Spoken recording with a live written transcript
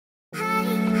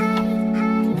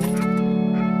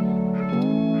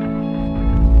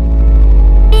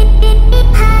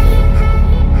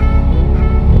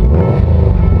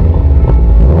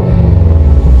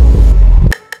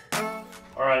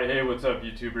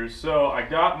YouTubers? So I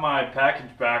got my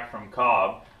package back from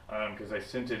Cobb because I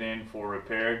sent it in for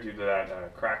repair due to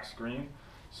that cracked screen.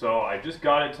 So I just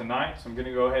got it tonight, so I'm going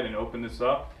to go ahead and open this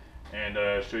up and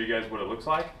show you guys what it looks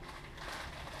like.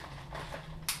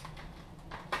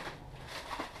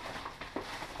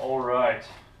 Alright,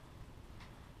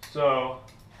 so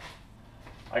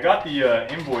I got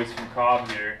the invoice from Cobb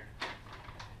here,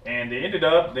 and they ended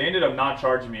up not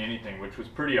charging me anything, which was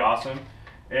pretty awesome.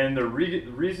 And the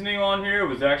reasoning on here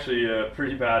was actually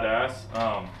pretty badass.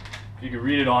 If you can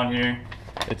read it on here,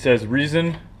 it says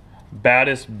reason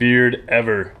baddest beard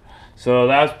ever. So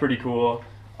that's pretty cool.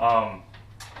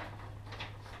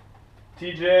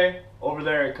 TJ over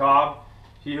there at Cobb,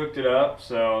 he hooked it up,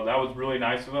 so that was really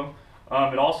nice of him.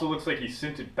 It also looks like he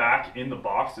sent it back in the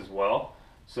box as well,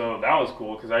 so that was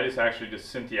cool because I actually just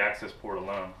sent the access port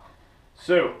alone.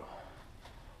 So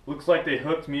looks like they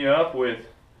hooked me up with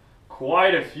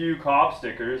quite a few Cobb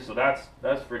stickers, so that's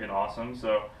freaking awesome.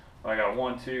 So I got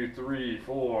 1, 2, 3,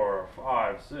 4,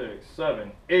 5, 6,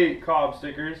 7, 8 Cobb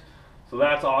stickers. So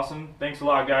that's awesome. Thanks a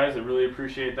lot, guys. I really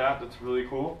appreciate that. That's really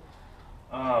cool.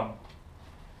 And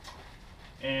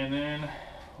then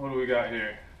what do we got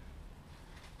here?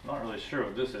 I'm not really sure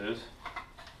what this is.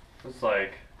 It's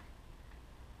like,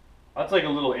 that's like a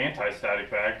little anti-static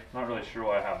bag. Not really sure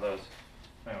why I have those.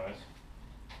 Anyways,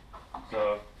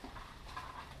 so,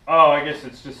 oh, I guess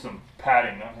it's just some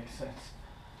padding. That makes sense.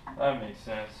 That makes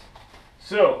sense.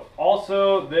 So,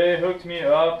 also, they hooked me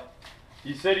up.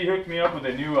 He said he hooked me up with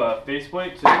a new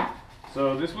faceplate too.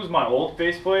 So this was my old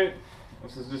faceplate.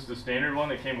 This is just the standard one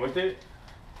that came with it.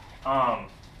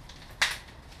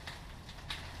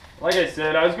 Like I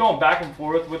said, I was going back and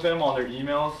forth with them on their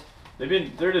emails.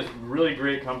 They're just really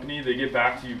great company. They get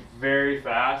back to you very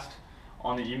fast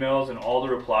on the emails and all the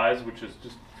replies, which is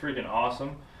just freaking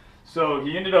awesome. So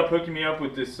he ended up hooking me up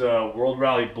with this World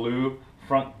Rally Blue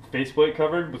front faceplate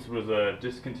covered, which was a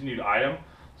discontinued item.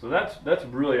 So that's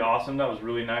really awesome. That was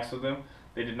really nice of them.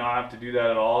 They did not have to do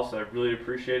that at all, so I really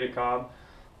appreciate it, Cobb.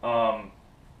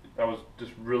 That was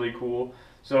just really cool.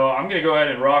 So I'm gonna go ahead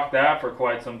and rock that for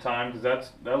quite some time because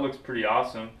that looks pretty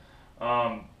awesome.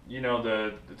 You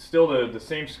know, it's still the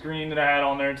same screen that I had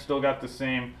on there. It's still got the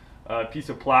same piece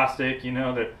of plastic, you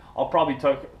know, that I'll probably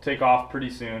take off pretty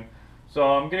soon. So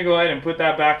I'm gonna go ahead and put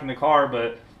that back in the car,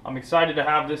 but I'm excited to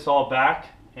have this all back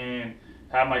and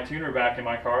have my tuner back in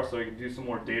my car so I can do some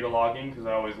more data logging, because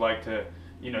I always like to,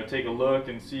 you know, take a look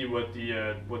and see what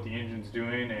the engine's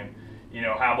doing and, you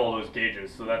know, have all those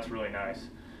gauges. So that's really nice.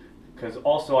 Because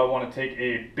also I want to take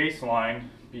a baseline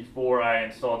before I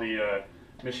install the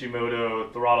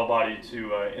Mishimoto throttle body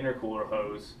to intercooler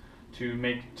hose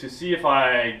to see if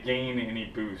I gain any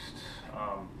boost.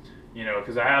 You know,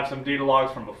 because I have some data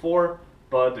logs from before,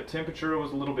 but the temperature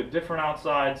was a little bit different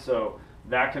outside, so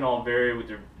that can all vary with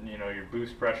your, you know, your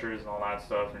boost pressures and all that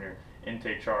stuff, and your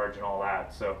intake charge and all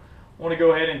that. So I want to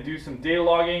go ahead and do some data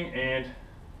logging, and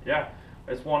yeah,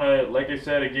 I just want to, like I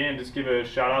said again, just give a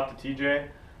shout out to TJ.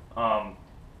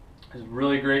 He's a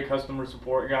really great customer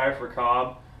support guy for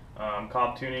Cobb.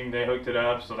 Cobb Tuning, they hooked it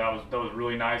up, so that was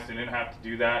really nice. They didn't have to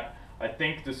do that. I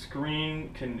think the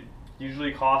screen can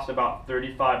usually cost about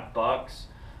 35 bucks.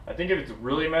 I think if it's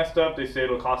really messed up, they say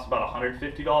it'll cost about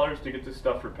 $150 to get this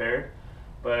stuff repaired.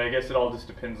 But I guess it all just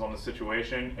depends on the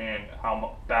situation and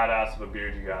how badass of a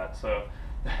beard you got. So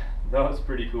that was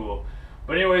pretty cool.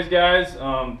 But anyways, guys,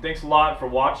 thanks a lot for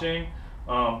watching.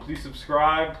 Please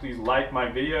subscribe, please like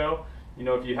my video. You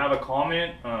know, if you have a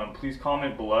comment, please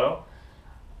comment below.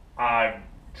 I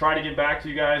try to get back to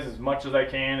you guys as much as I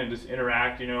can and just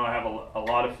interact. You know, I have a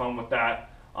lot of fun with that.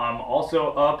 I'm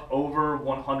also up over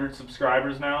 100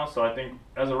 subscribers now, so I think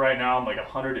as of right now I'm like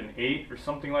 108 or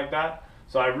something like that.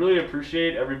 So I really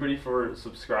appreciate everybody for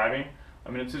subscribing. I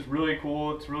mean, it's just really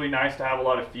cool. It's really nice to have a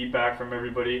lot of feedback from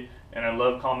everybody, and I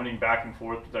love commenting back and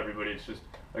forth with everybody. It's just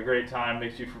a great time.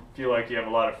 Makes you feel like you have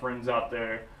a lot of friends out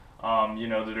there, you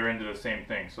know, that are into the same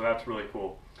thing. So that's really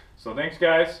cool. So thanks,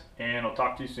 guys, and I'll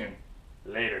talk to you soon.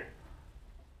 Later.